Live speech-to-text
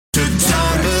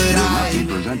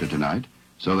presenter tonight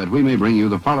so that we may bring you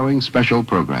the following special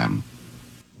program.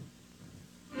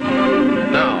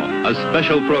 Now, a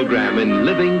special program in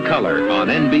living color on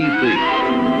NBC.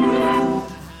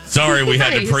 Sorry, we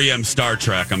had to preempt Star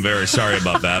Trek. I'm very sorry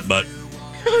about that, but...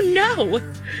 Oh, no.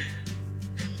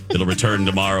 It'll return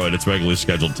tomorrow at its regularly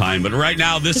scheduled time. But right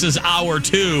now, this is hour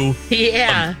 2.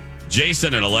 Yeah.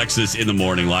 Jason and Alexis in the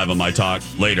morning, live on My Talk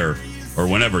later, or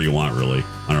whenever you want, really,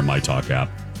 on our My Talk app.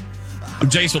 I'm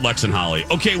Jason, Lex, and Holly.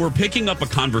 Okay, we're picking up a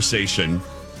conversation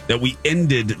that we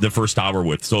ended the first hour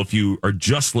with. So if you are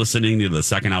just listening to the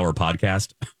second hour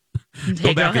podcast,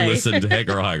 go back and listen to Hey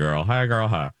Girl, Hi Girl, Hi Girl,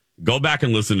 Hi. Go back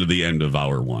and listen to the end of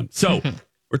hour 1. So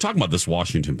we're talking about this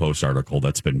Washington Post article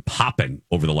that's been popping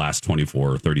over the last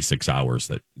 24 or 36 hours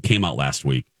that came out last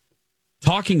week,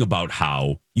 talking about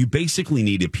how you basically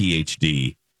need a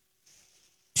PhD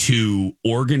to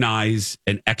organize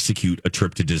and execute a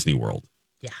trip to Disney World.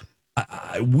 Yeah.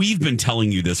 We've been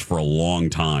telling you this for a long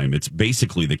time. It's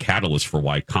basically the catalyst for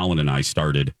why Colin and I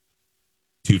started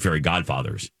Two Fairy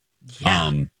Godfathers.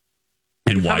 Yeah.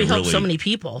 And why helped so many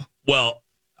people. Well,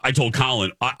 I told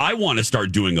Colin, I want to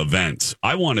start doing events.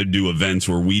 I want to do events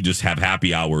where we just have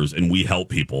happy hours and we help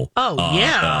people. Oh,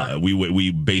 yeah.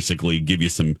 We basically give you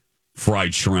some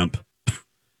fried shrimp,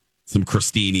 some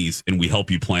crostinis, and we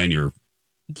help you plan your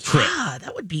trip. Yeah,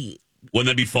 that would be... Wouldn't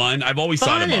that be fun? I've always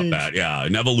thought about that. Yeah,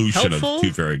 an evolution helpful. of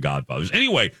Two Fairy Godfathers.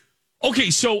 Anyway, okay,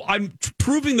 so I'm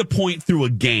proving the point through a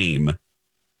game,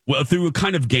 through a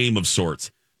kind of game of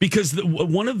sorts, because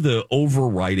one of the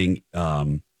overriding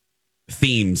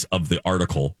themes of the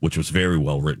article, which was very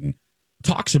well written,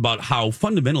 talks about how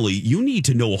fundamentally you need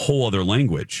to know a whole other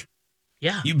language.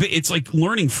 Yeah. It's like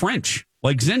learning French,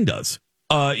 like Zen does.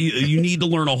 You need to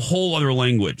learn a whole other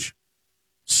language.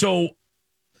 So,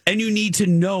 and you need to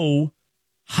know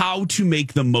how to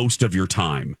make the most of your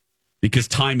time, because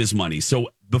time is money.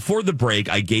 So before the break,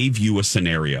 I gave you a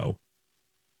scenario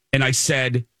and I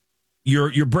said,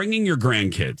 you're bringing your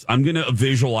grandkids. I'm going to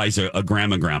visualize a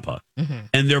grandma and grandpa,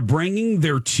 and they're bringing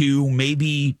their 2,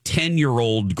 maybe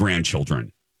 10-year-old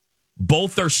grandchildren.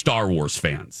 Both are Star Wars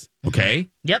fans. Okay.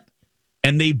 Yep.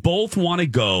 And they both want to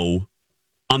go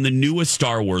on the newest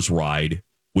Star Wars ride,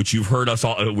 which you heard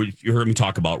me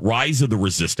talk about, Rise of the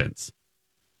Resistance.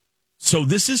 So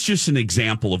this is just an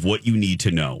example of what you need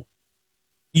to know.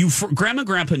 Grandma and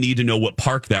Grandpa need to know what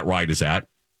park that ride is at.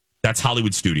 That's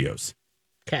Hollywood Studios.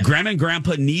 Okay. Grandma and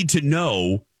Grandpa need to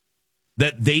know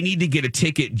that they need to get a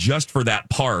ticket just for that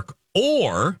park,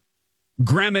 or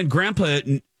Grandma and Grandpa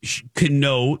can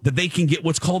know that they can get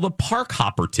what's called a park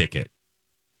hopper ticket,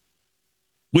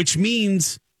 which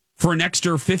means for an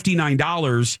extra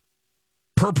 $59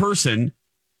 per person,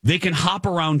 they can hop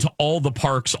around to all the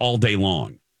parks all day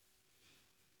long.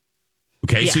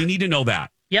 Okay, yeah. So you need to know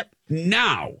that. Yep.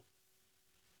 Now,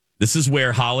 this is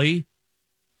where, Holly,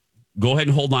 go ahead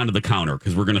and hold on to the counter,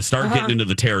 because we're going to start getting into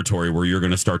the territory where you're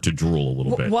going to start to drool a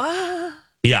little bit. What?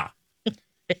 Yeah.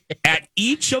 At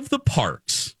each of the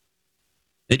parks,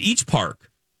 at each park,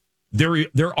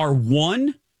 there are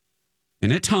one,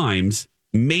 and at times,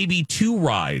 maybe 2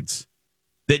 rides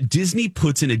that Disney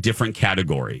puts in a different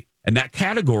category. And that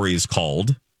category is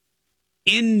called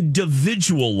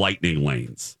individual lightning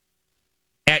lanes.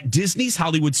 At Disney's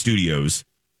Hollywood Studios,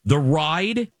 the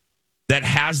ride that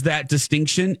has that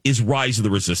distinction is Rise of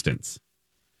the Resistance.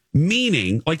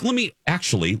 Meaning, like, let me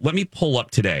pull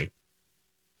up today.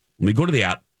 Let me go to the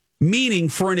app. Meaning,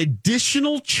 for an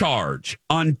additional charge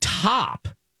on top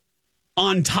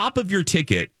of your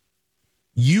ticket,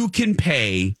 you can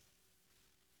pay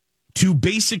to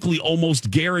basically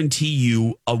almost guarantee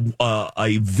you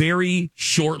a very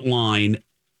short line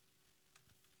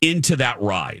into that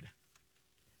ride.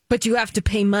 But you have to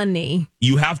pay money.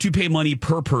 You have to pay money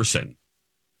per person.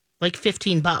 Like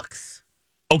 $15.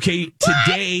 Okay,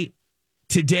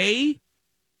 today,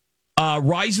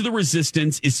 Rise of the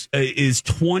Resistance is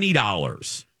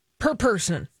 $20 per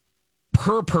person.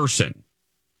 Per person.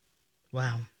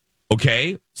 Wow.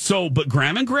 Okay, so but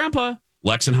Grandma and Grandpa,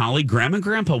 Lex and Holly, Grandma and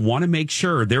Grandpa want to make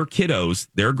sure their kiddos,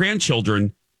 their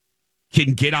grandchildren,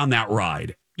 can get on that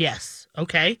ride. Yes.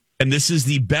 Okay. And this is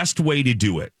the best way to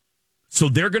do it. So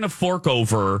they're going to fork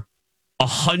over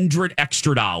 $100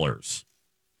 extra.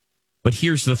 But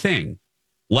here's the thing.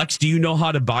 Lex, do you know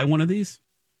how to buy one of these?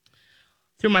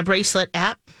 Through my bracelet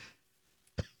app.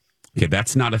 Okay,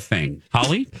 that's not a thing.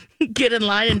 Holly? Get in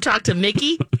line and talk to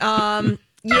Mickey?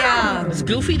 Yeah. Is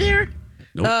Goofy there?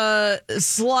 Nope.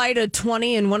 Slide a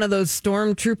 20 in one of those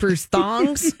stormtroopers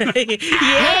thongs.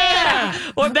 Yeah.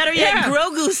 Or better yet,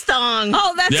 Grogu's thong.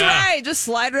 Oh, that's right. Just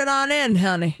slide it on in,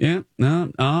 honey. Yeah.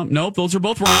 Nope. Those are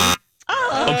both wrong.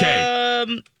 Oh.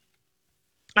 Okay.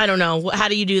 I don't know. How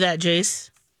do you do that, Jace?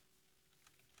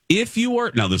 If you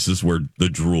are, now this is where the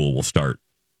drool will start.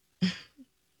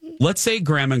 Let's say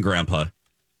Grandma and Grandpa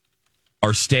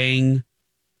are staying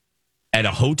at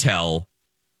a hotel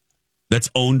that's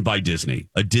owned by Disney,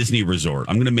 a Disney resort.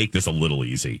 I'm going to make this a little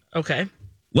easy. Okay.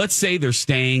 Let's say they're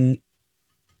staying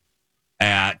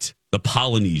at the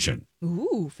Polynesian.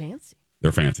 Ooh, fancy.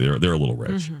 They're fancy. They're a little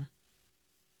rich. Mm-hmm.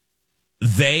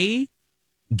 They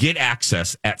get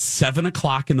access at 7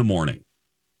 o'clock in the morning.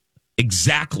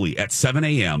 Exactly at 7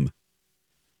 a.m.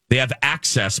 They have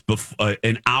access a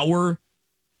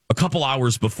couple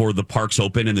hours before the parks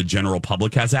open and the general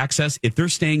public has access. If they're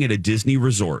staying at a Disney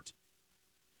resort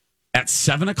at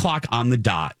 7 o'clock on the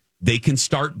dot, they can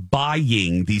start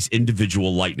buying these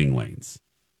individual lightning lanes.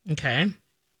 Okay.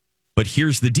 But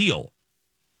here's the deal.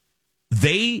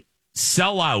 They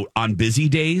sell out on busy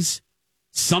days,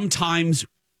 sometimes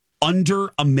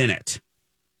under a minute.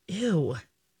 Ew.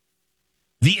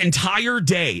 The entire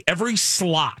day, every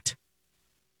slot,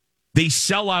 they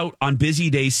sell out on busy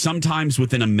days, sometimes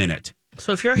within a minute.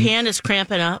 So if your hand is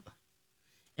cramping up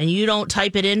and you don't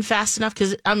type it in fast enough,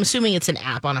 because I'm assuming it's an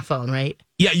app on a phone, right?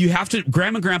 Yeah, you have to.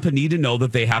 Grandma and Grandpa need to know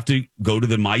that they have to go to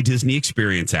the My Disney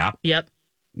Experience app. Yep.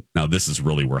 Now, this is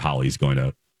really where Holly's going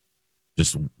to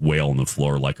just wail on the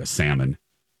floor like a salmon.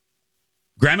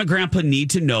 Grandma and Grandpa need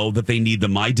to know that they need the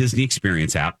My Disney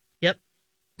Experience app. Yep.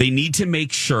 They need to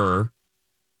make sure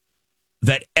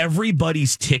that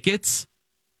everybody's tickets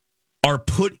are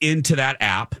put into that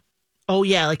app. Oh,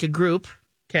 yeah, like a group.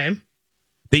 Okay.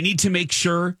 They need to make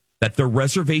sure that their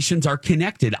reservations are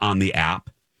connected on the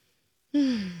app.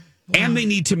 Wow. And they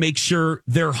need to make sure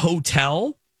their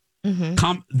hotel,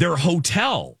 their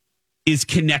hotel is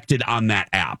connected on that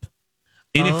app.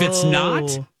 And if it's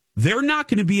not, they're not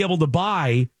going to be able to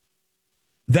buy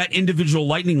that individual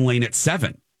lightning lane at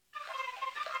 7.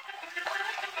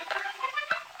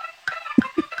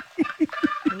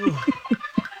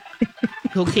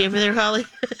 Okay over there, Holly?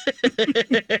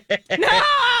 No!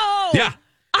 Yeah.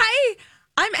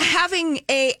 I'm having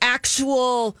a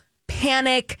actual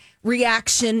panic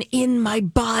reaction in my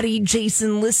body,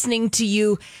 Jason, listening to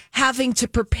you having to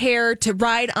prepare to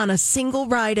ride on a single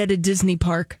ride at a Disney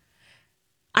park.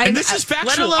 And this is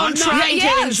factual. Let alone trying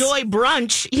to enjoy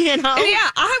brunch, you know? Yeah,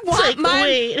 I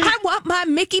want my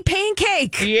Mickey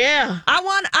pancake. Yeah. I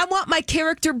want my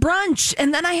character brunch,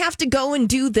 and then I have to go and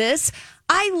do this.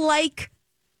 I like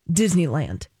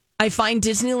Disneyland. I find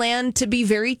Disneyland to be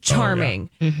very charming,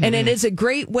 and it is a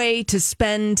great way to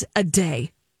spend a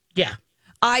day. Yeah.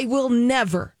 I will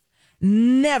never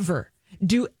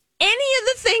do any of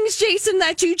the things, Jason,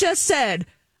 that you just said,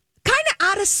 kind of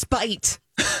out of spite.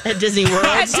 At Disney World?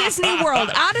 At Disney World,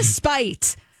 out of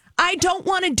spite. I don't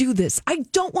want to do this. I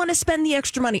don't want to spend the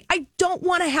extra money. I don't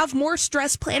want to have more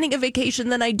stress planning a vacation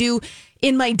than I do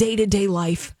in my day-to-day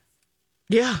life.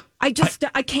 Yeah. I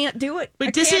can't do it.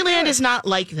 But Disneyland is not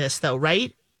like this, though,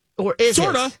 right? Or is it?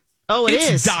 Sort of. Oh, it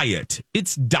is.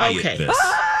 It's diet Okay. this.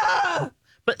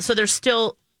 But so there's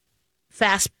still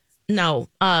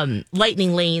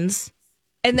lightning lanes.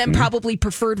 And then probably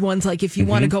preferred ones, like if you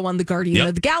want to go on the Guardian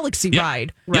of the Galaxy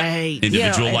ride. Right.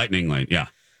 Individual lightning lane, yeah.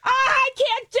 I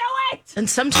can't do it! And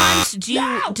sometimes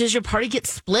does your party get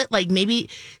split? Like maybe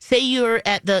say you're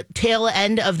at the tail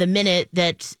end of the minute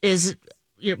that is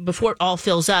before it all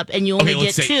fills up, and you only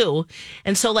get 2.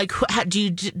 And so, like, do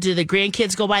the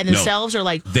grandkids go by themselves, or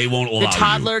like they won't allow the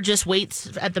toddler just waits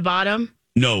at the bottom?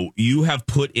 No, you have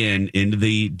put into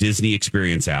the Disney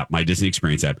Experience app, My Disney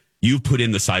Experience app. You've put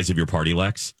in the size of your party,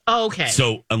 Lex. Oh, okay.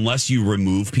 So unless you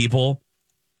remove people,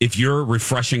 if you're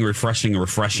refreshing,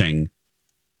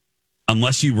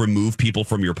 unless you remove people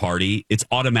from your party, it's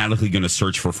automatically going to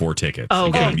search for 4 tickets. Oh,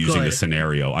 again, good. I'm using the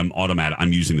scenario.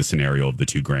 I'm using the scenario of the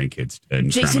 2 grandkids. And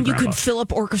Jason, you Grandpa. could fill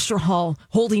up Orchestra Hall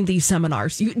holding these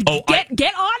seminars. Get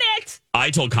on it.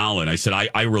 I told Colin, I said,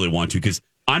 I really want to, because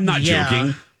I'm not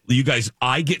joking. You guys,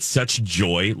 I get such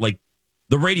joy. Like,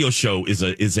 the radio show is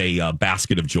a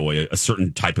basket of joy, a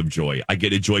certain type of joy. I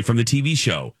get a joy from the TV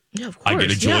show. Yeah, of course. I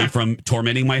get a joy from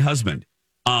tormenting my husband.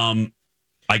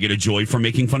 I get a joy from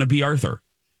making fun of B. Arthur.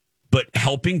 But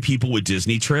helping people with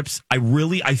Disney trips, I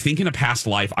think in a past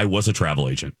life, I was a travel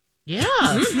agent. Yeah.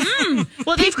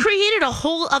 Well, they've created a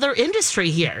whole other industry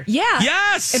here. Yeah.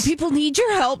 Yes. And people need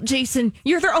your help, Jason.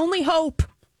 You're their only hope.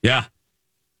 Yeah.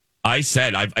 I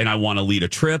said, I want to lead a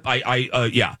trip.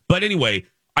 Yeah. But anyway,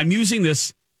 I'm using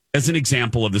this as an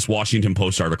example of this Washington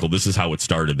Post article. This is how it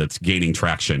started. That's gaining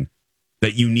traction.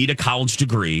 That you need a college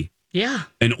degree. Yeah.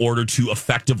 In order to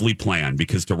effectively plan,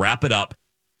 because to wrap it up,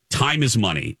 time is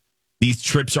money. These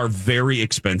trips are very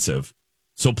expensive.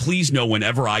 So please know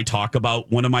whenever I talk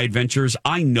about one of my adventures,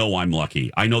 I know I'm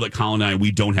lucky. I know that Colin and we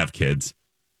don't have kids.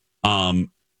 And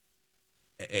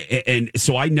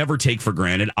so I never take for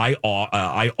granted. I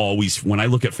always, when I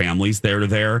look at families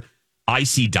there, I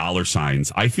see dollar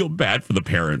signs. I feel bad for the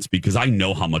parents because I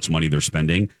know how much money they're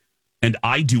spending. And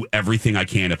I do everything I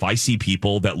can. If I see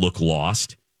people that look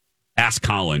lost, ask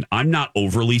Colin. I'm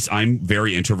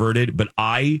very introverted, but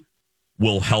I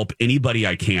will help anybody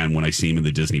I can when I see him in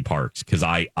the Disney parks. Because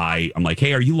I'm like,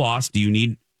 hey, are you lost? Do you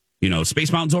need,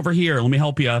 Space Mountain's over here. Let me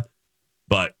help you.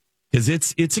 But because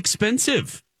it's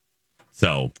expensive.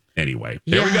 So anyway,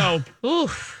 there we go.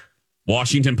 Oof.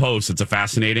 Washington Post. It's a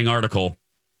fascinating article.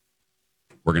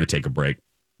 We're going to take a break.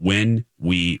 When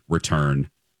we return,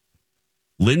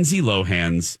 Lindsay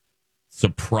Lohan's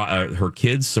her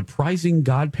kids' surprising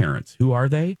godparents. Who are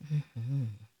they? Mm-hmm.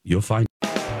 You'll find.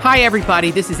 Hi,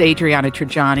 everybody. This is Adriana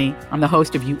Trajani. I'm the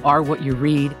host of You Are What You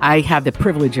Read. I have the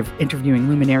privilege of interviewing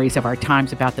luminaries of our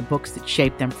times about the books that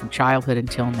shaped them from childhood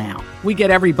until now. We get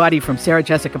everybody from Sarah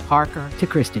Jessica Parker to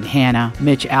Kristen Hanna,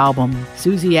 Mitch Albom,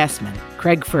 Susie Essman,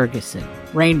 Craig Ferguson,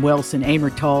 Rainn Wilson,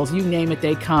 Amor Tolls, you name it,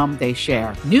 they come, they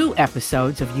share. New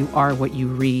episodes of You Are What You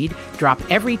Read drop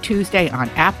every Tuesday on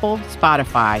Apple,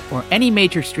 Spotify, or any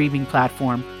major streaming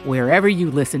platform wherever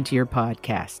you listen to your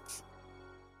podcasts.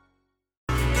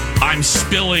 I'm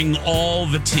spilling all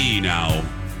the tea now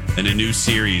in a new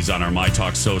series on our My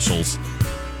Talk socials.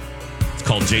 It's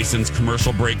called Jason's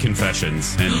Commercial Break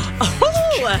Confessions. And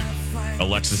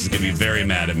Alexis is going to be very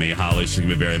mad at me. Holly's going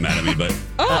to be very mad at me. But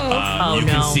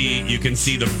you can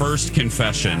see the first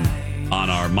confession on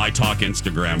our My Talk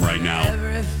Instagram right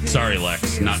now. Sorry,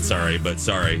 Lex. Not sorry, but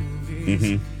sorry.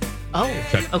 Mm-hmm. Oh,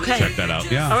 okay. Check that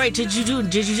out. Yeah. All right. Did you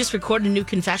just record a new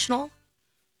confessional?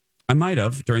 I might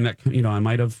have during that.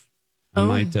 I'm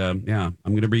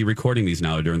going to be recording these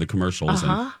now during the commercials.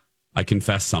 And I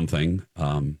confess something,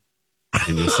 and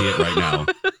you'll see it right now.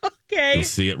 Okay. You'll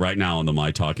see it right now on the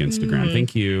My Talk Instagram.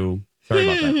 Thank you. Sorry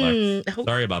about that, Lex.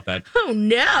 Sorry about that. Oh,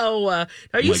 no.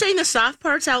 Are you saying the soft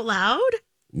parts out loud?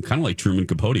 I'm kind of like Truman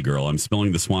Capote, girl. I'm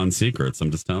spilling the swan secrets.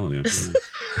 I'm just telling you.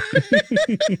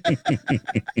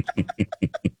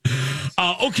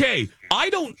 Okay. I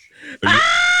don't...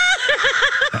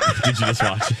 Did you just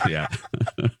watch it? Yeah.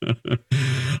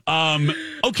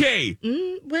 Okay.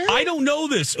 I don't know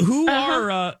this.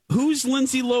 Who's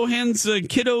Lindsay Lohan's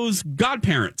kiddos'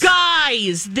 godparents?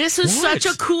 Guys, this is such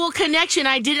a cool connection.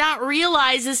 I did not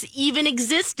realize this even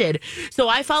existed. So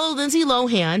I follow Lindsay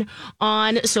Lohan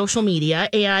on social media,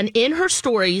 and in her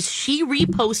stories, she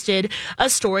reposted a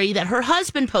story that her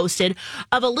husband posted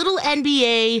of a little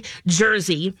NBA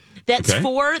jersey that's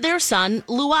for their son,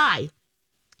 Luai.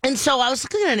 And so I was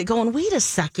looking at it going, wait a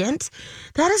second,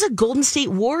 that is a Golden State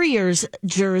Warriors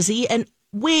jersey. And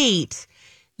wait,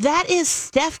 that is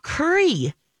Steph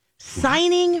Curry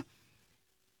signing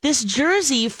this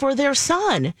jersey for their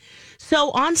son. So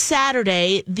on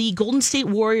Saturday, the Golden State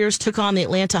Warriors took on the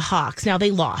Atlanta Hawks. Now they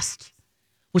lost,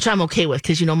 which I'm okay with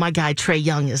because, my guy Trae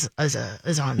Young is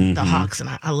on the Hawks, and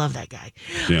I love that guy.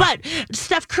 Yeah. But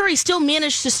Steph Curry still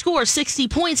managed to score 60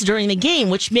 points during the game,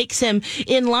 which makes him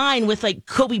in line with like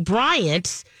Kobe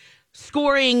Bryant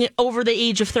scoring over the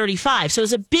age of 35. So it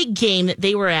was a big game that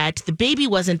they were at. The baby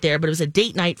wasn't there, but it was a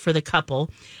date night for the couple.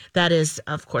 That is,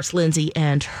 of course, Lindsay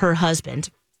and her husband.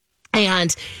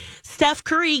 And Steph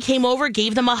Curry came over,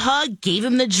 gave them a hug, gave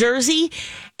him the jersey.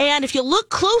 And if you look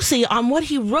closely on what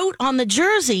he wrote on the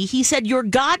jersey, he said, "Your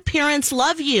godparents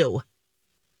love you."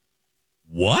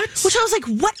 What? Which I was like,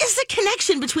 what is the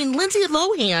connection between Lindsay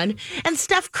Lohan and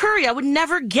Steph Curry? I would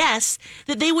never guess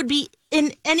that they would be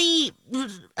in any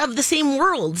of the same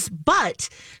worlds. But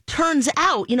turns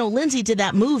out, Lindsay did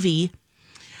that movie,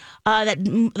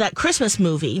 that Christmas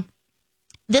movie.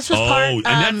 This was part of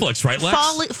Netflix, right,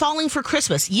 Lex? Falling for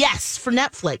Christmas. Yes, for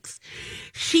Netflix.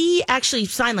 She actually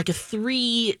signed like a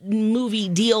 3-movie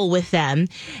deal with them.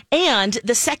 And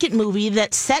the second movie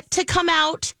that's set to come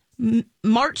out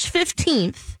March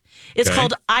 15th is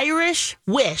called Irish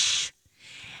Wish.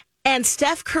 And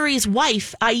Steph Curry's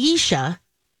wife, Aisha,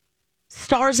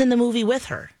 stars in the movie with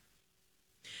her.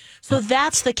 So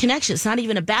that's the connection. It's not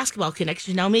even a basketball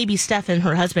connection. Now, maybe Steph and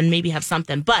her husband maybe have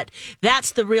something, but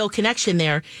that's the real connection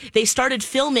there. They started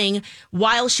filming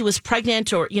while she was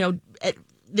pregnant, or,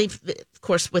 they, of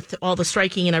course, with all the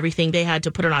striking and everything, they had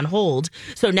to put it on hold.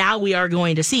 So now we are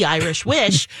going to see Irish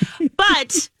Wish,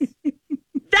 but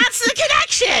that's the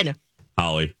connection.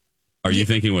 Holly, are you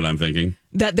thinking what I'm thinking?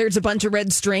 That there's a bunch of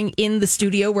red string in the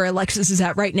studio where Alexis is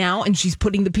at right now, and she's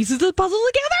putting the pieces of the puzzle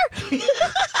together.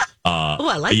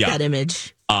 I like that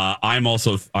image. I'm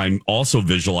also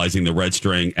visualizing the red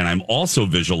string, and I'm also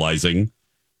visualizing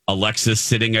Alexis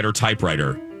sitting at her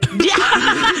typewriter.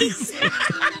 Yes.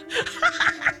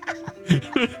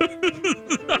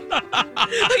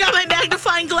 I got my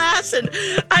magnifying glass and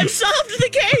I've solved the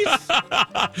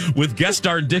case. With guest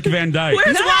star Dick Van Dyke.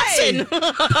 Where's Watson?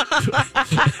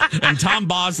 And Tom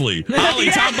Bosley. Holly,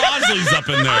 Tom Bosley's up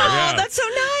in there. Oh, that's so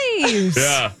nice.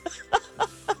 Yeah.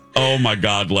 Oh, my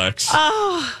God, Lex.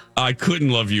 Oh. I couldn't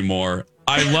love you more.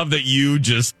 I love that you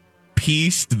just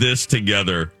pieced this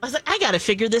together. I was like, I got to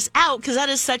figure this out because that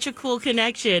is such a cool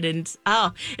connection. And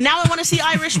now I want to see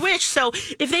Irish Witch. So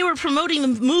if they were promoting the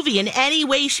movie in any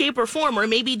way, shape, or form, or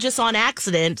maybe just on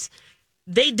accident,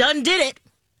 they done did it.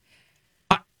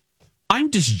 I'm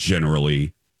just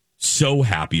generally so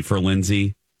happy for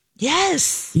Lindsay.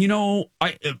 Yes.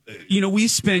 We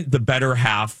spent the better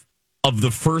half of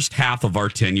the first half of our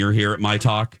tenure here at My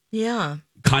Talk. Yeah.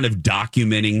 Kind of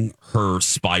documenting her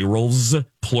spirals,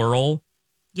 plural.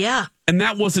 Yeah. And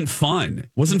that wasn't fun. It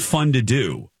wasn't fun to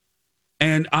do.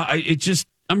 And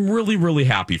I'm really, really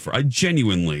happy I'm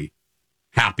genuinely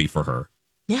happy for her.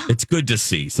 Yeah. It's good to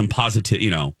see some positive,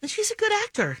 And she's a good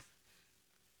actor.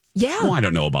 Yeah. Oh, I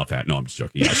don't know about that. No, I'm just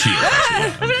joking. Yeah, she is.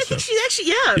 Actually, I think she's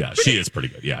actually, Yeah, she is pretty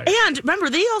good. Yeah. And remember,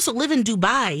 they also live in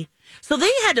Dubai. So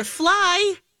they had to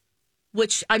fly,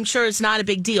 which I'm sure is not a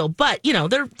big deal. But,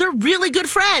 they're really good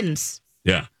friends.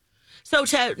 Yeah. So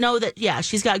to know that,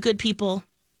 she's got good people.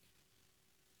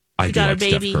 I got her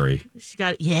baby. Steph Curry. She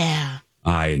got, yeah.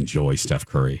 I enjoy Steph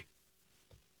Curry.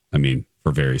 I mean,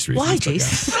 for various reasons. Why,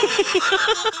 Jason?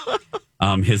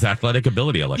 His athletic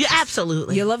ability, Alexis. Yeah,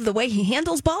 absolutely. You love the way he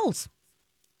handles balls.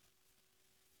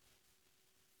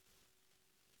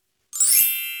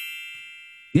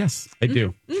 Yes, I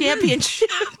do. Championship.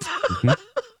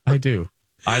 I do.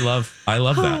 I love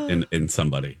that in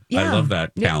somebody. Yeah. I love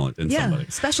that talent in somebody.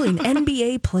 Especially in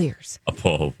NBA players.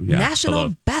 Oh, yeah.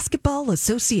 National Basketball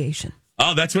Association.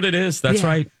 Oh, that's what it is. That's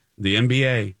right. The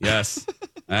NBA. Yes.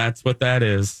 That's what that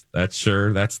is. That's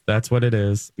what it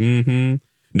is. Mm-hmm.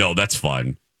 No, that's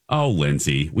fun. Oh,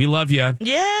 Lindsay, we love you.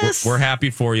 Yes. We're happy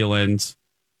for you, Linz.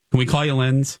 Can we call you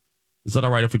Linz? Is that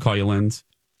all right if we call you Linz?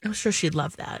 I'm sure she'd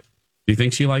love that. Do you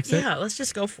think she likes it? Yeah, let's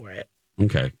just go for it.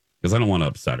 Okay. Because I don't want to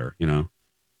upset her,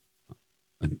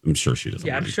 I'm sure she doesn't.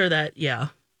 Yeah, I'm sure that, yeah.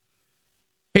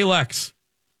 Hey, Lex.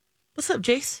 What's up,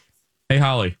 Jace? Hey,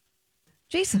 Holly.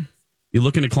 Jason. You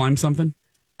looking to climb something?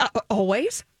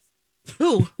 Always?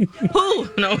 Who?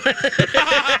 No.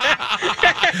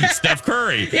 Steph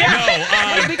Curry. Yeah.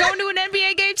 No. Are we going to an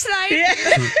NBA game tonight?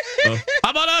 Yeah.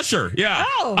 How about Usher? Yeah.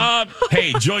 Oh.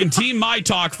 Hey, join Team My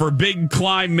Talk for Big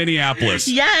Climb Minneapolis.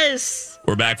 Yes.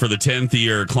 We're back for the 10th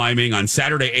year climbing on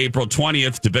Saturday, April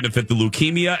 20th to benefit the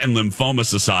Leukemia and Lymphoma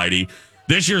Society.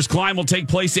 This year's climb will take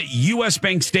place at U.S.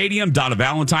 Bank Stadium. Donna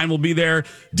Valentine will be there.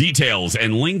 Details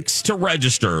and links to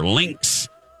register. Links,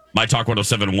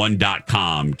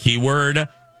 mytalk1071.com. Keyword,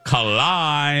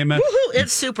 climb. Woohoo!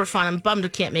 It's super fun. I'm bummed I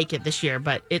can't make it this year,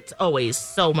 but it's always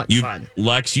so much fun.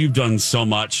 Lex, you've done so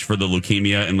much for the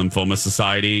Leukemia and Lymphoma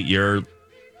Society.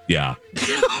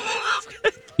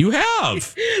 You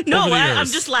have. No, I'm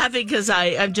just laughing because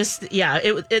I'm just,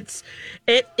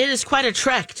 it is quite a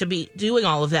trek to be doing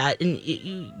all of that. And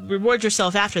you reward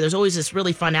yourself after. There's always this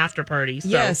really fun after party. So.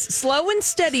 Yes, slow and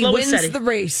steady wins the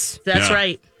race. That's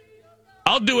right.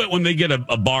 I'll do it when they get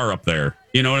a bar up there.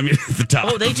 You know what I mean? At the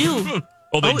top. Oh, they do.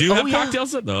 They do have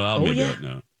cocktails? No, I'll do it.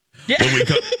 No. Yeah.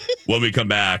 When we come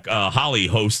back, Holly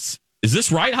hosts. Is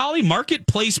this right, Holly?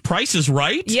 Marketplace Price is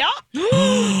Right? Yeah.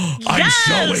 I'm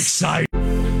so excited.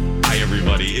 Hi,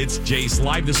 everybody. It's Jace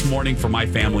live this morning for my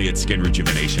family at Skin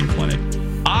Rejuvenation Clinic.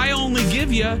 I only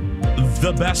give you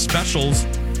the best specials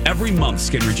every month.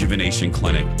 Skin Rejuvenation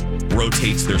Clinic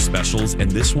rotates their specials, and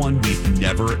this one we've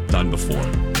never done before.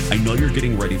 I know you're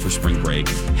getting ready for spring break.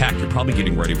 Heck, you're probably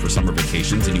getting ready for summer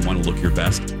vacations and you want to look your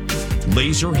best.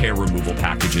 Laser hair removal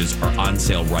packages are on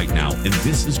sale right now, and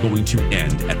this is going to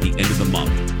end at the end of the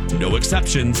month. No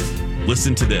exceptions.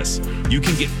 Listen to this. You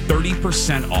can get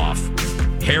 30% off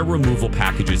hair removal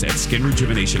packages at Skin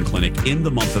Rejuvenation Clinic in the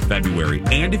month of February.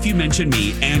 And if you mention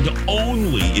me, and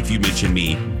only if you mention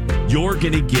me, you're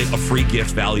going to get a free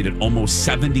gift valued at almost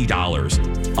 $70.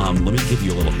 Let me give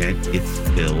you a little hint. It's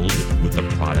filled with the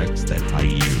products that I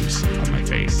use on my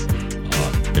face.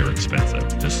 They're expensive.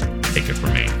 Just take it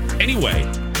from me. Anyway,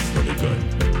 really good.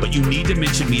 But you need to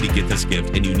mention me to get this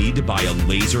gift, and you need to buy a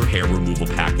laser hair removal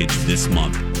package this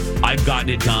month. I've gotten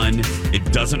it done.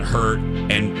 It doesn't hurt,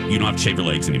 and you don't have to shave your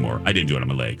legs anymore. I didn't do it on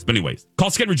my legs. But anyways,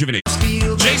 call Skin Rejuvenation.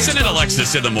 Jason and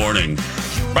Alexis in the morning.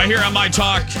 Right here on My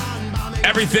Talk.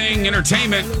 Everything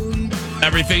entertainment.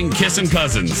 Everything kissing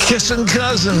cousins. Kissing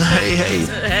cousin. Hey, hey.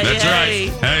 That's right.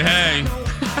 Hey, hey.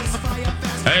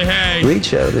 Hey.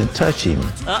 Reach out and touch him.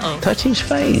 Uh-oh. Touch his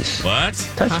face. What?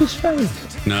 Touch his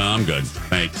face. No, I'm good.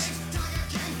 Thanks.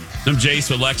 I'm Jace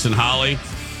with Lex and Holly.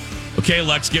 Okay,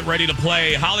 Lex, get ready to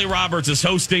play. Holly Roberts is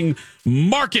hosting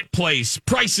Marketplace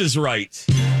Price is Right.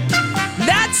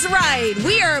 That's right.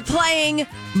 We are playing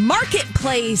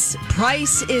Marketplace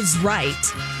Price is Right,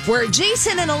 where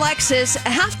Jason and Alexis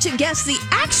have to guess the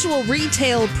actual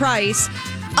retail price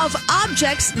of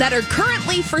objects that are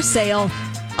currently for sale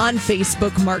on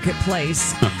Facebook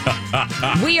Marketplace.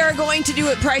 We are going to do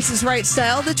it Price is Right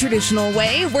style, the traditional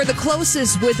way, where the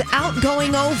closest without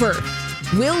going over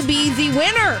will be the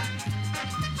winner.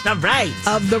 All right.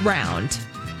 Of the round.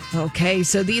 Okay,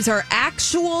 so these are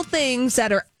actual things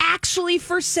that are actually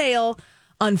for sale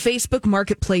on Facebook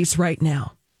Marketplace right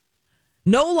now.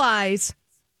 No lies,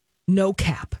 no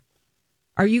cap.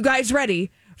 Are you guys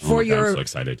ready for your I'm so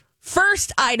excited.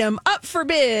 First item up for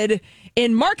bid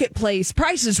in Marketplace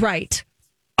Price is Right?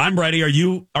 I'm ready. Are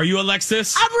you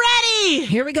Alexis? I'm ready.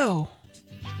 Here we go.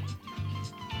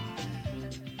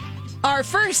 Our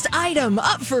first item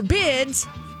up for bids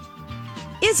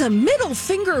is a middle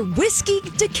finger whiskey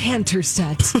decanter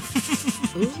set.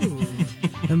 Ooh.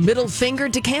 A middle finger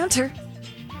decanter.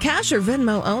 Cash or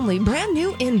Venmo only, brand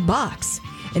new in box.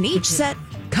 And each set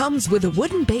comes with a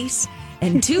wooden base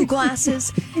and 2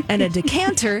 glasses and a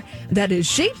decanter that is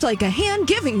shaped like a hand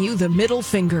giving you the middle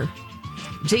finger.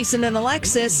 Jason and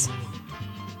Alexis,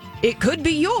 it could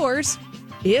be yours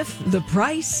if the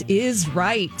price is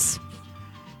right.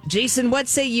 Jason, what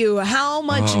say you? How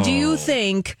much do you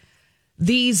think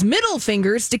these middle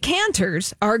fingers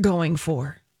decanters are going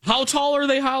for? How tall are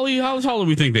they, Holly? How tall do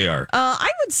we think they are? I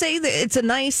would say that it's a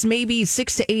nice maybe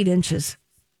 6 to 8 inches.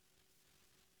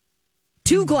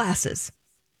 2 glasses.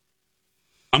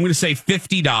 I'm going to say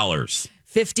 $50.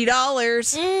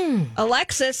 $50.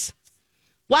 Alexis.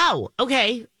 Wow.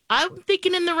 Okay. I'm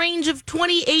thinking in the range of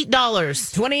 $28.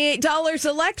 $28,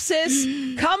 Alexis.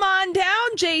 Come on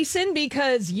down, Jason,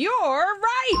 because you're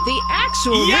right. The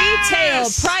actual retail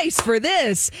price for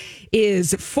this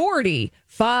is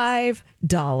 $45.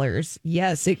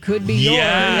 Yes, it could be yours.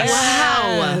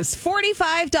 Wow. Yes.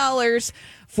 $45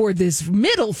 for this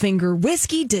middle finger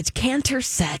whiskey decanter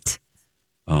set.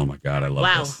 Oh, my God. I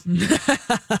love this.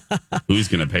 Who's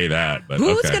going to pay that? But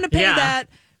Who's going to pay that?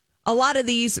 A lot of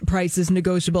these prices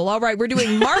negotiable. All right, we're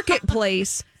doing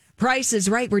Marketplace Price is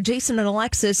Right, where Jason and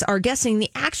Alexis are guessing the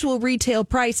actual retail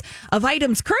price of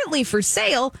items currently for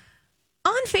sale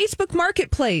on Facebook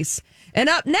Marketplace. And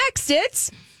up next,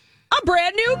 it's a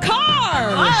brand new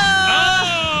car.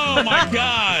 Oh, my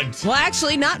God. Well,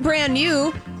 actually, not brand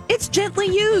new. It's gently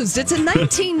used. It's a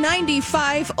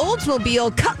 1995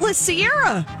 Oldsmobile Cutlass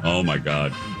Sierra. Oh, my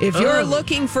God. If you're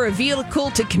looking for a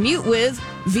vehicle to commute with,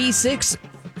 V6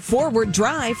 forward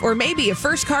drive, or maybe a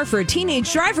first car for a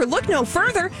teenage driver, look no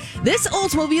further. This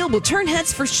Oldsmobile will turn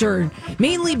heads for sure,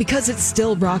 mainly because it's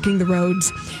still rocking the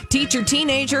roads. Teach your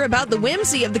teenager about the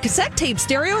whimsy of the cassette tape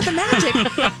stereo, the magic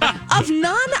of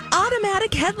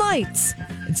non-automatic headlights.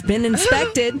 It's been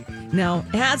inspected. Now,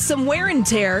 it has some wear and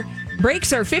tear.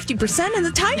 Brakes are 50% and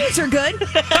the tires are good.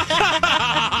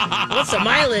 What's the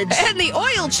mileage? And the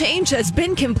oil change has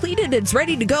been completed. It's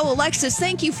ready to go. Alexis,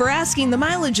 thank you for asking. The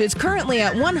mileage is currently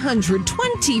at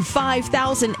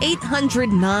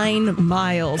 125,809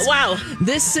 miles. Wow.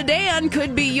 This sedan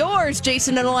could be yours,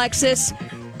 Jason and Alexis,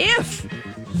 if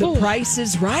the price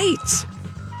is right.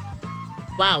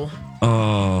 Wow.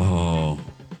 Oh.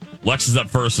 Lex is up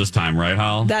first this time, right,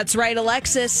 Hal? That's right,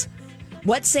 Alexis.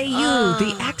 What say you?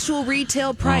 The actual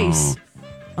retail price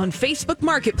on Facebook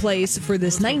Marketplace for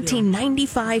this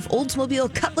 1995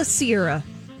 Oldsmobile Cutlass Sierra.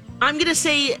 I'm going to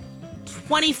say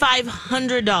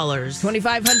 $2,500.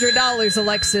 $2,500,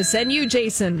 Alexis. And you,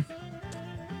 Jason?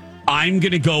 I'm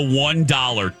going to go $1.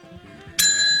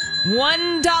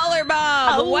 $1,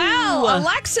 Bob. Oh. Wow,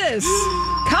 Alexis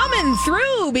coming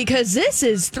through because this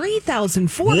is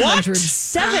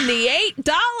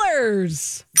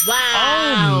 $3,478. Wow.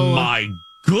 Oh, my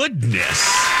goodness.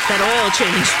 That oil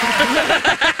change.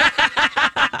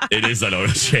 It is that oil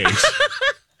change.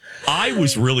 I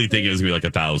was really thinking it was going to be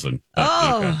like 1,000.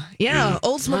 Yeah.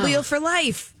 Oldsmobile for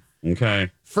life. Okay.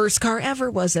 First car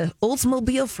ever was a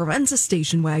Oldsmobile Forenza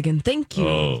station wagon. Thank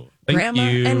you, Thank Grandma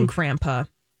you. and Grandpa.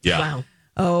 Yeah. Wow.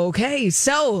 Okay,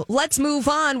 so let's move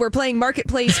on. We're playing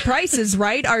Marketplace Prices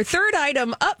Right. Our third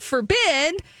item up for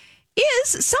bid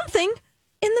is something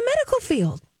in the medical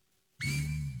field.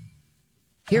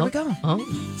 Here we go.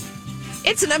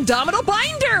 It's an abdominal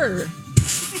binder.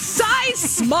 Size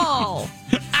small.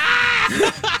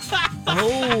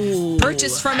 Oh.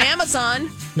 Purchased from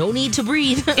Amazon. No need to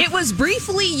breathe. It was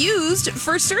briefly used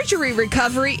for surgery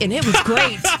recovery, and it was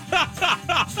great.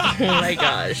 Oh my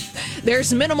gosh.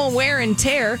 There's minimal wear and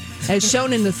tear, as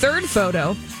shown in the third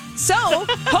photo. So,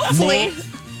 hopefully,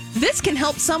 this can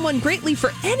help someone greatly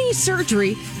for any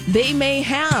surgery they may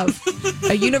have.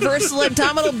 A universal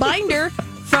abdominal binder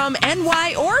from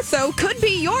NY Ortho could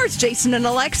be yours, Jason and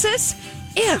Alexis,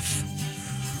 if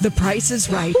the price is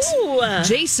right. Ooh.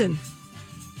 Jason,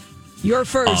 you're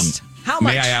first. How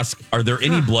much? May I ask, are there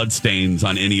any blood stains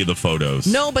on any of the photos?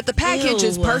 No, but the package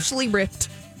is Ew. partially ripped.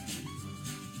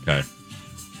 Okay.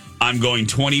 I'm going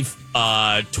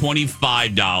 $25.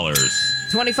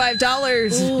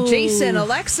 $25. Ooh. Jason,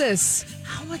 Alexis.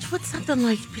 How much would something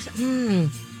like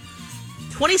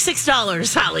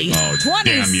 $26, Holly? Oh,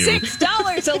 damn you.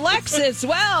 $26, Alexis.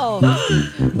 Well,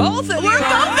 both of you.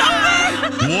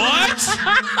 What?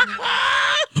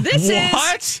 This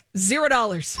What? is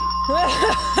 $0.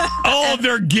 Oh,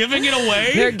 they're giving it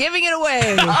away? They're giving it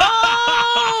away.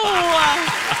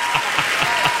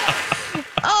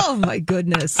 Oh, my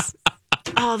goodness.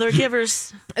 Oh, they're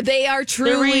givers. They are They're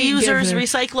truly reusers, givers.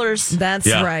 recyclers. That's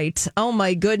Yeah. right. Oh,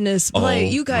 my goodness. Boy,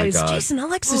 you guys, my God. Jason,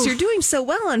 Alexis, you're doing so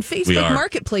well on We Facebook are.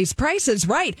 Marketplace. Price is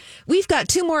right. We've got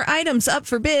 2 more items up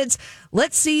for bids.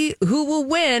 Let's see who will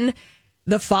win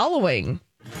the following.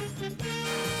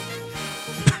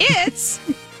 It's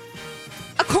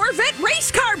a Corvette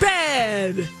race car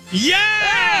bed.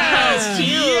 Yes!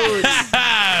 Cute.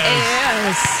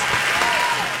 Yes.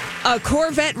 A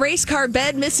Corvette race car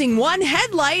bed missing one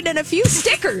headlight and a few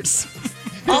stickers.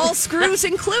 All screws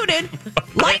included.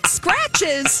 Light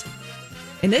scratches.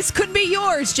 And this could be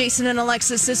yours, Jason and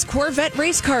Alexis. This Corvette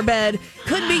race car bed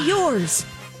could be yours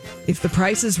if the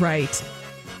price is right.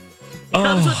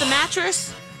 Comes with the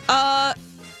mattress?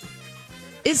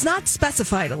 Is not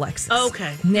specified, Alexis.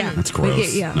 Okay. Yeah. That's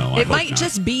gross. Yeah. No, I it hope might not.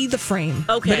 just be the frame.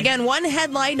 Okay. But again, one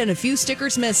headlight and a few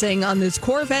stickers missing on this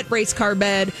Corvette race car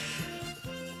bed.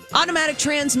 Automatic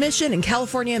transmission and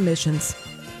California emissions.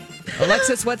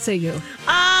 Alexis, what say you?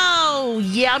 Oh,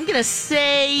 yeah, I'm going to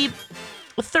say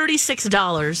 $36.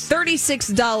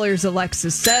 $36,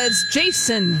 Alexis says.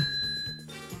 Jason.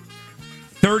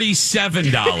 $37.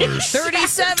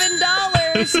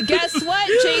 $37. Guess what,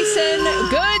 Jason?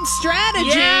 Good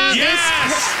strategy. Yeah.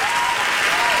 Yes!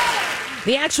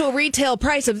 The actual retail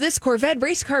price of this Corvette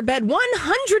race car bed,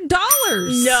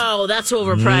 $100. No, that's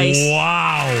overpriced.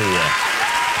 Wow.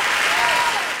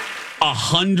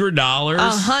 $100?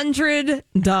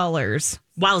 $100.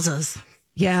 Wowzers.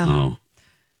 Yeah. Oh,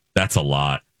 that's a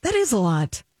lot. That is a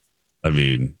lot. I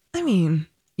mean,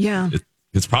 Yeah.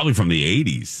 it's probably from the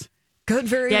 80s. Could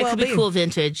very Yeah, it well could be cool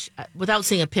vintage without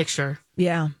seeing a picture.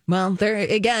 Yeah. Well, there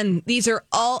again, these are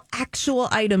all actual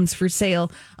items for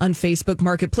sale on Facebook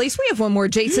Marketplace. We have one more,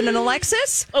 Jason and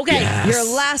Alexis. Okay. Yes. Your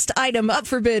last item up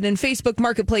for bid in Facebook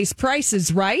Marketplace. Price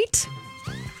is right.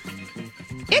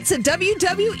 It's a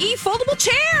WWE foldable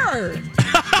chair.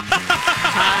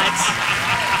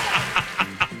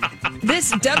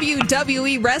 This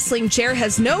WWE wrestling chair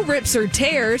has no rips or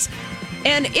tears,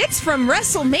 and it's from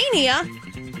WrestleMania.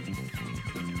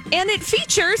 And it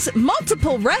features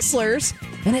multiple wrestlers,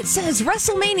 and it says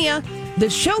WrestleMania, the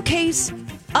showcase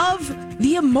of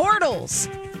the Immortals.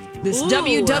 This Ooh.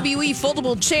 WWE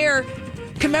foldable chair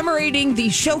commemorating the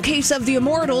showcase of the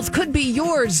Immortals could be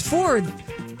yours for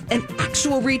an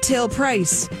actual retail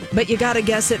price. But you got to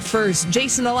guess it first.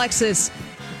 Jason, Alexis,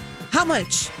 how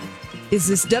much is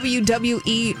this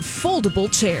WWE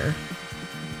foldable chair?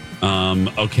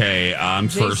 Okay, I'm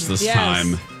Jason, first this yes.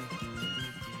 time.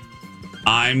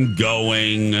 I'm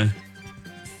going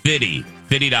 $50.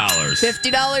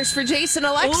 $50 for Jason,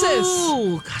 Alexis.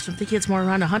 Ooh, gosh, I'm thinking it's more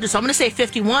around 100, so I'm going to say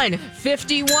 51.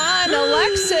 51,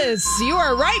 Alexis. You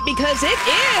are right because it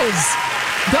is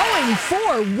going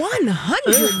for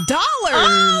 $100.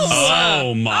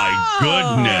 Oh my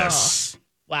goodness.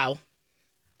 Wow.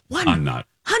 I'm not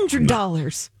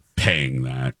 $100. paying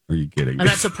that. Are you kidding me? I'm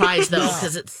not surprised, though,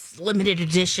 because it's limited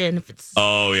edition. If it's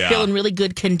Oh, yeah. still in really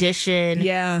good condition.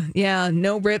 Yeah.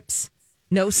 No rips,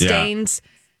 no stains.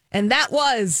 And that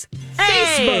was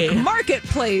Hey! Facebook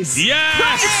Marketplace. Yes!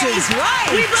 Price is right.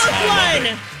 We both I love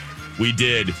won. We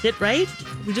did. Is it right?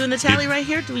 We doing the tally right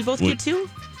here? Do we both get 2?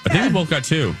 I think we both got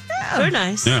 2. Very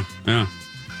nice. Yeah.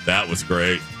 That was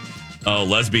great. Oh,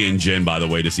 Lesbian Jen, by the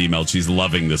way, just emailed. She's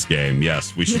loving this game.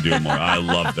 Yes, we should do more. I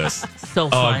love this. So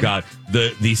fun. Oh, God.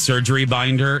 The surgery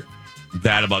binder,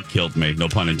 that about killed me. No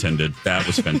pun intended. That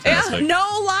was fantastic. Yeah,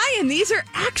 no lying. These are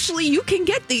actually, you can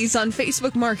get these on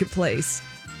Facebook Marketplace.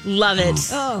 Love it.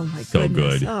 Oh, my So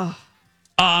goodness. good. Oh.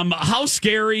 How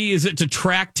scary is it to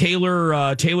track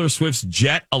Taylor Swift's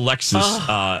jet?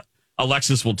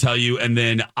 Alexis will tell you, and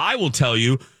then I will tell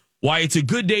you why it's a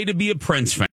good day to be a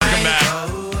Prince fan. Welcome back.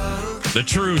 The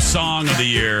true song of the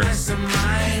year,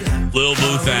 Lil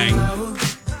Blue Thang.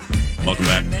 Welcome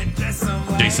back.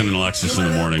 Jason and Alexis in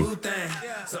the morning.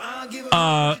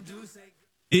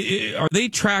 Are they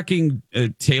tracking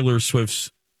Taylor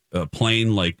Swift's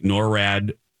plane like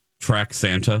NORAD track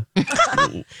Santa?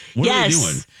 What yes. Are they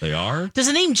doing? They are? Does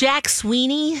the name Jack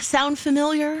Sweeney sound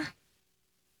familiar?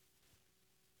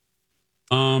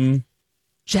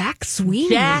 Jack Sweeney.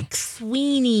 Jack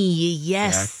Sweeney,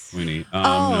 yes. Jack Sweeney.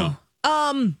 No.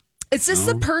 Is this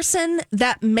the person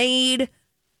that made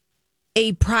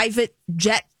a private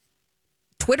jet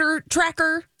Twitter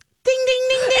tracker? Ding, ding,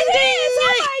 ding, ding, ding.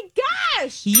 Oh my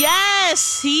gosh.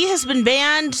 Yes, he has been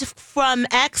banned from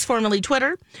X, formerly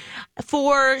Twitter,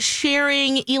 for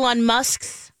sharing Elon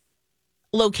Musk's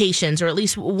locations, or at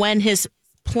least when his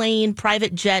plane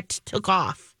private jet took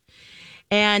off.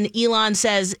 And Elon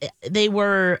says they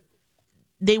were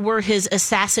his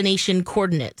assassination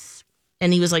coordinates.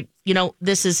 And he was like,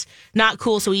 this is not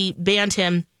cool. So he banned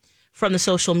him from the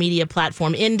social media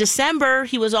platform. In December,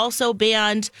 he was also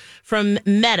banned from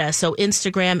Meta, so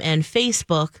Instagram and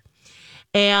Facebook.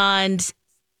 And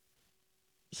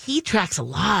he tracks a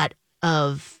lot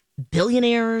of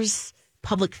billionaires,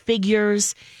 public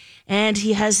figures, and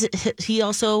he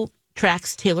also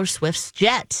tracks Taylor Swift's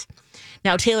jet.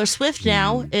 Now, Taylor Swift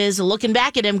now is looking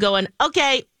back at him going,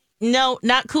 okay, no,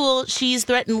 not cool. She's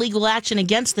threatened legal action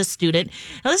against this student.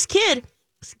 Now, this kid,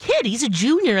 he's a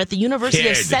junior at the University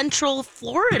of Central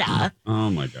Florida. Oh,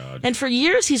 my God. And for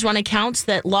years, he's run accounts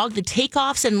that log the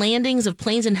takeoffs and landings of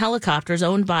planes and helicopters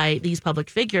owned by these public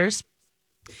figures.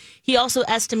 He also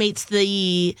estimates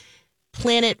the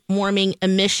planet-warming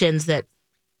emissions that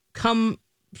come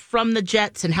from the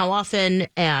jets and how often,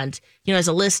 and, has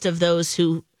a list of those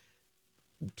who,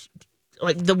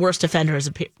 like, the worst offenders,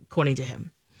 according to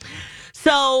him.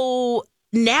 So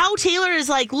now Taylor is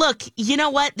like, look, you know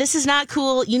what? This is not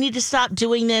cool. You need to stop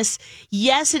doing this.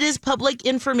 Yes, it is public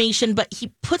information, but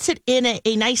he puts it in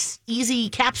a nice, easy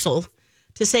capsule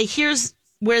to say, here's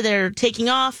where they're taking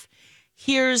off.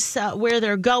 Here's where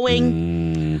they're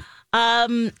going.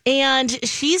 And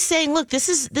she's saying, look, this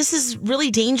is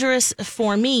really dangerous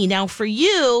for me. Now, for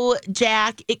you,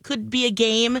 Jack, it could be a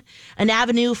game, an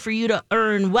avenue for you to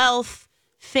earn wealth,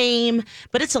 fame,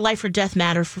 but it's a life or death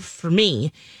matter for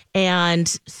me. And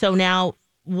so now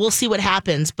we'll see what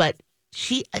happens. But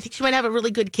I think she might have a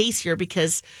really good case here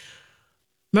because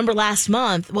remember last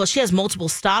month, well, she has multiple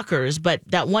stalkers, but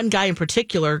that one guy in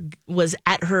particular was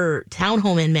at her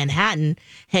townhome in Manhattan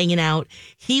hanging out.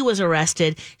 He was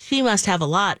arrested. She must have a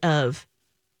lot of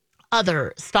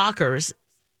other stalkers.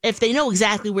 If they know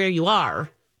exactly where you are,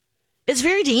 it's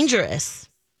very dangerous.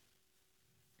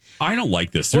 I don't like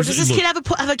this. Or does this kid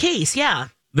have a case? Yeah.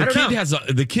 The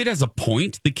kid has a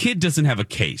point. The kid doesn't have a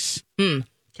case. Okay.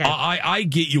 I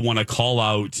get you want to call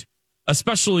out,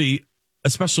 especially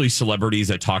celebrities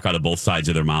that talk out of both sides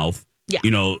of their mouth. Yeah.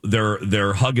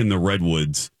 They're hugging the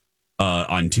redwoods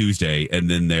on Tuesday, and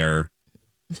then they're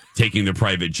taking the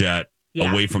private jet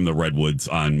away from the redwoods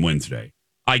on Wednesday.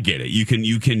 I get it.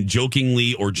 You can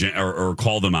jokingly or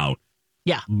call them out.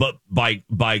 Yeah. But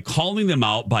by calling them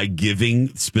out by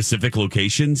giving specific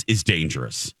locations is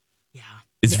dangerous. Yeah.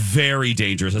 It's very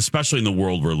dangerous, especially in the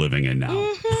world we're living in now.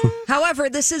 Mm-hmm. However,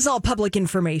 this is all public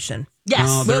information.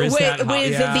 Yes. With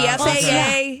the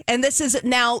FAA. And this is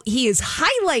now he is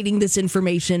highlighting this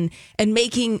information and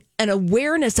making an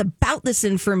awareness about this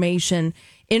information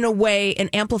in a way and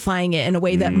amplifying it in a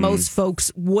way that most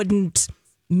folks wouldn't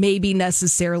maybe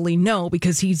necessarily know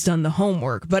because he's done the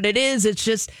homework. But it's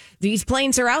just these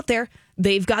planes are out there.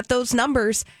 They've got those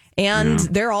numbers and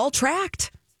they're all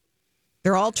tracked.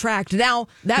 They're all tracked. Now,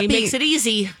 he makes it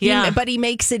easy. Yeah. But he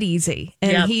makes it easy.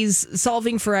 And he's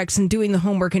solving for X and doing the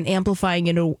homework and amplifying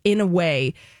it in a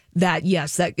way that,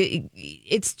 yes, that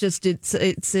it's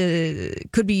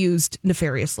could be used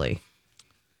nefariously.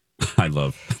 Let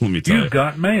me tell you. You've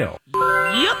got mail.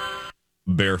 Yep.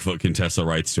 Barefoot Contessa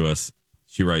writes to us.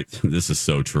 She writes, this is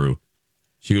so true.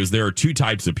 She goes, there are two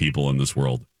types of people in this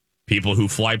world. People who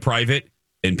fly private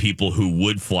and people who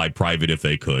would fly private if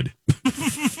they could.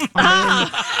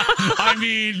 I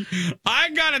mean, I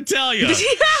gotta tell you,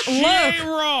 she ain't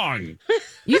wrong.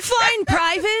 You flying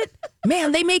private?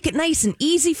 Man, they make it nice and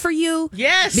easy for you.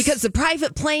 Yes. Because the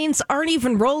private planes aren't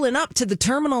even rolling up to the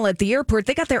terminal at the airport.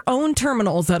 They got their own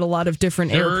terminals at a lot of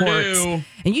different airports. Do.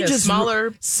 And you just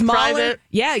smaller. Private.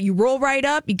 Yeah, you roll right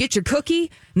up, you get your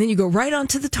cookie, and then you go right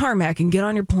onto the tarmac and get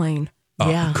on your plane.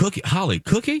 Cookie? Holly,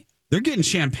 cookie? They're getting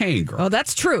champagne, girl. Oh,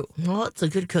 that's true. Well, it's a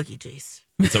good cookie, Jace.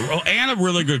 And a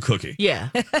really good cookie. Yeah.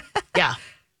 Yeah.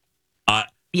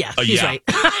 Yeah, she's right.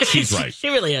 She's right. She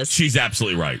really is. She's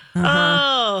absolutely right.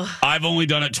 Oh. I've only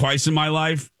done it twice in my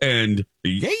life, and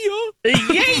yeah.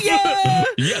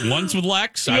 Once with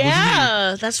Lex.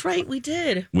 Yeah, that's right. We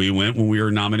did. We went when we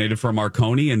were nominated for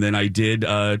Marconi, and then I did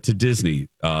to Disney.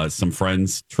 Some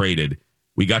friends traded.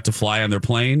 We got to fly on their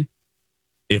plane.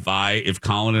 If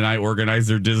Colin and I organized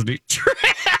their Disney trip.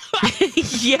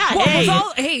 Yeah,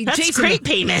 that's Jason, great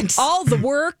payment. All the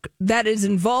work that is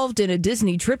involved in a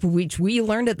Disney trip, which we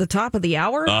learned at the top of the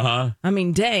hour. I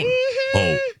mean, dang.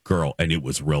 Oh, girl, and it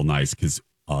was real nice because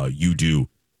you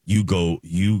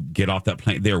get off that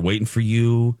plane. They're waiting for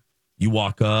you. You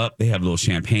walk up. They have a little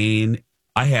champagne.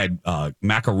 I had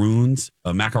macarons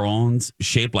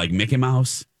shaped like Mickey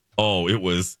Mouse. Oh, it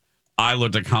was. I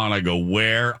looked at Colin. I go,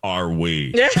 where are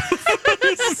we?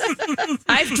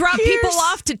 I've dropped people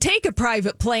off to take a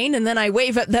private plane, and then I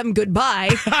wave at them goodbye.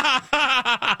 Like,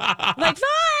 bye,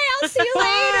 I'll see you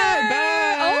later.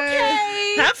 Bye.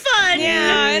 Okay. Have fun.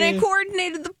 Yeah, and I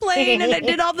coordinated the plane, and I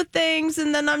did all the things,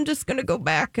 and then I'm just going to go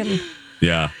back and...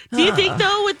 Yeah. Do you think,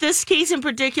 though, with this case in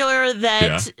particular,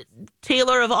 that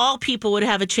Taylor, of all people, would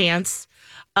have a chance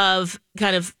of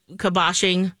kind of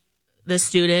kiboshing the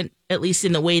student, at least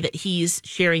in the way that he's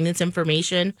sharing this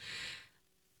information?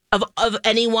 Of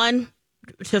anyone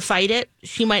to fight it,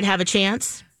 she might have a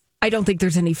chance. I don't think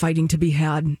there's any fighting to be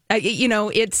had.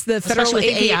 It's the federal Especially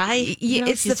with AI.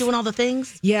 She's doing all the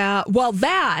things. Yeah, well,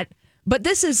 but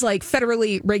this is like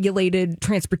federally regulated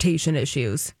transportation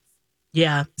issues.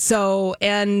 Yeah. So,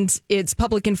 and it's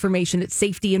public information, it's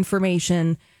safety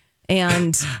information,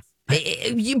 and.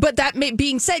 But that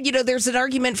being said, there's an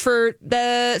argument for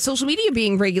the social media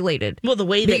being regulated. Well, the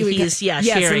way that he's sharing it.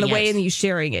 Yes, and the way that he's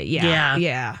sharing it.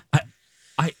 Yeah.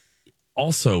 I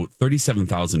also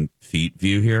 37,000 feet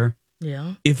view here.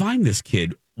 Yeah. If I'm this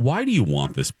kid, why do you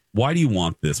want this? Why do you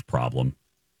want this problem?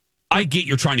 I get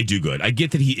you're trying to do good. I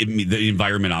get that the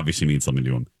environment obviously means something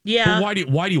to him. Yeah. But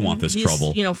why do you want this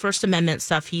trouble? First Amendment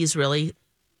stuff. He's really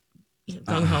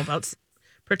gung ho about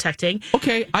protecting.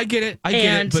 Okay, I get it.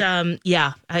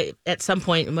 At some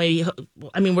point, maybe.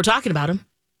 I mean, we're talking about him.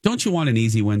 Don't you want an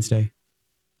easy Wednesday?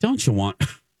 Don't you want?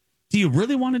 Do you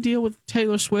really want to deal with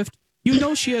Taylor Swift?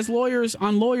 She has lawyers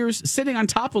sitting on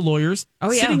top of lawyers,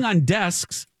 sitting on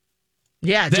desks.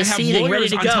 Yeah, that just have seating, lawyers ready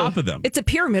to on go. top of them. It's a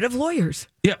pyramid of lawyers.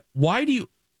 Yeah. Why do you?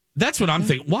 That's what I'm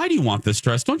thinking. Why do you want this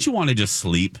stress? Don't you want to just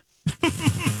sleep?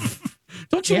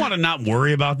 Don't you want to not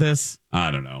worry about this?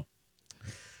 I don't know.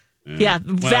 Yeah,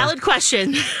 valid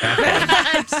question.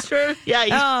 That's true.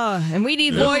 Yeah. And we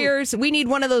need lawyers. We need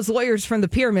one of those lawyers from the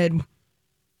pyramid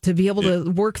to be able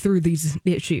to work through these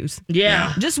issues.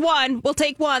 Yeah. Just one. We'll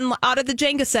take one out of the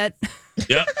Jenga set.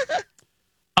 Yep.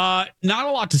 Not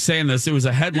a lot to say on this. It was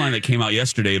a headline that came out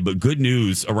yesterday, but good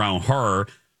news around her.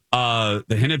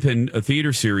 The Hennepin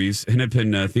Theater Series,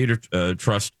 Hennepin Theater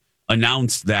Trust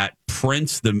announced that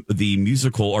Prince, the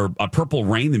musical, or Purple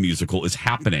Rain, the musical, is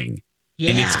happening.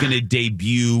 Yeah. And it's going to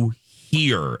debut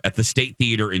here at the State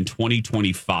Theater in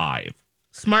 2025.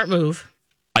 Smart move.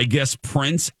 I guess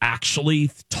Prince actually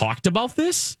talked about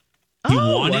this. He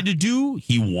wanted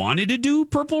to do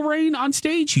Purple Rain on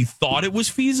stage. He thought it was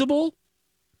feasible.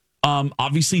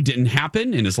 Obviously didn't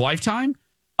happen in his lifetime.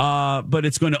 But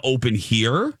it's going to open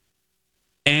here.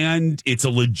 And it's a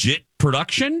legit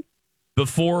production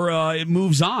before it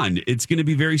moves on. It's going to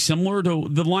be very similar to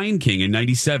The Lion King in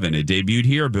 97. It debuted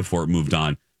here before it moved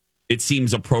on. It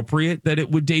seems appropriate that it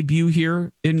would debut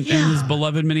here in his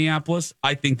beloved Minneapolis.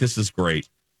 I think this is great.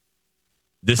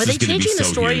 Are they changing the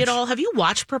story at all? Have you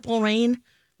watched Purple Rain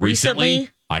recently?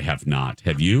 I have not.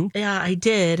 Have you? Yeah, I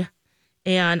did.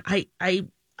 And I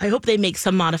hope they make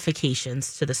some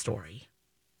modifications to the story.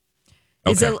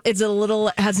 Okay.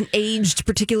 Hasn't aged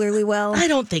particularly well. I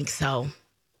don't think so.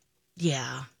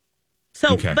 Yeah.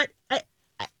 So, but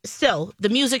still, the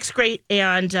music's great,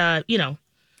 and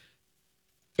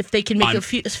if they can make a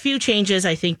few changes,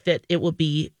 I think that it will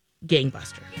be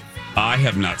gangbuster. I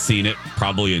have not seen it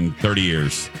probably in 30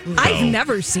 years. So. I've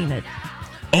never seen it.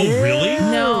 Oh, really?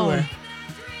 No.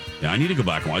 Yeah, I need to go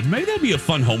back and watch. Maybe that'd be a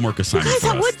fun homework assignment. Guys, for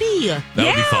that us. would be. That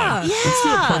would be fun. Yeah. Let's do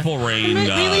a Purple Rain.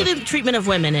 Really the treatment of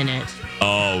women in it.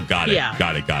 Oh, got it. Yeah.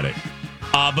 Got it.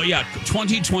 But yeah,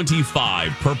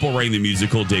 2025, Purple Rain, the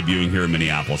musical, debuting here in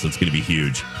Minneapolis. It's going to be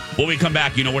huge. When we come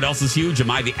back, you know what else is huge? Am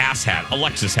I the Ass Hat?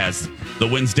 Alexis has the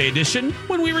Wednesday edition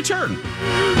when we return.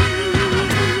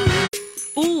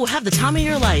 Ooh, have the time of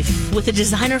your life with a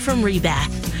designer from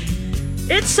Rebath.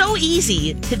 It's so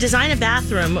easy to design a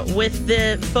bathroom with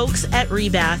the folks at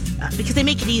Rebath because they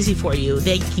make it easy for you.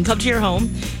 They can come to your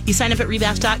home. You sign up at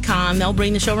rebath.com. They'll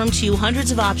bring the showroom to you,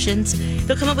 hundreds of options.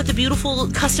 They'll come up with a beautiful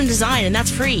custom design, and that's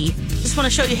free. Just want to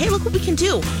show you, hey, look what we can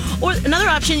do. Or another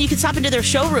option, you can stop into their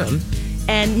showroom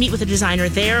and meet with a designer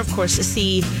there, of course, to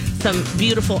see some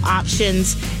beautiful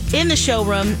options in the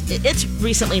showroom. It's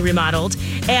recently remodeled,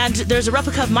 and there's a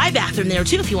replica of my bathroom there,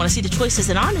 too, if you want to see the choices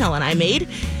that Angel and I made.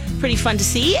 Pretty fun to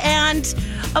see. And,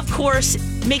 of course,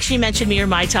 make sure you mention me or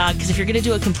My Talk, because if you're going to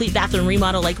do a complete bathroom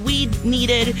remodel like we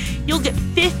needed, you'll get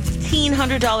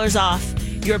 $1,500 off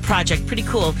your project. Pretty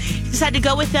cool. Decide to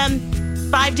go with them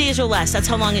 5 days or less. That's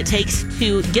how long it takes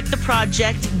to get the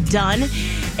project done.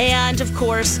 And, of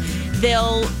course,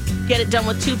 they'll get it done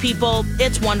with 2 people.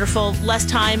 It's wonderful. Less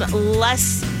time,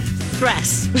 less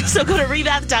stress. So go to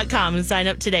rebath.com and sign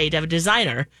up today to have a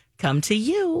designer come to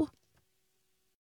you.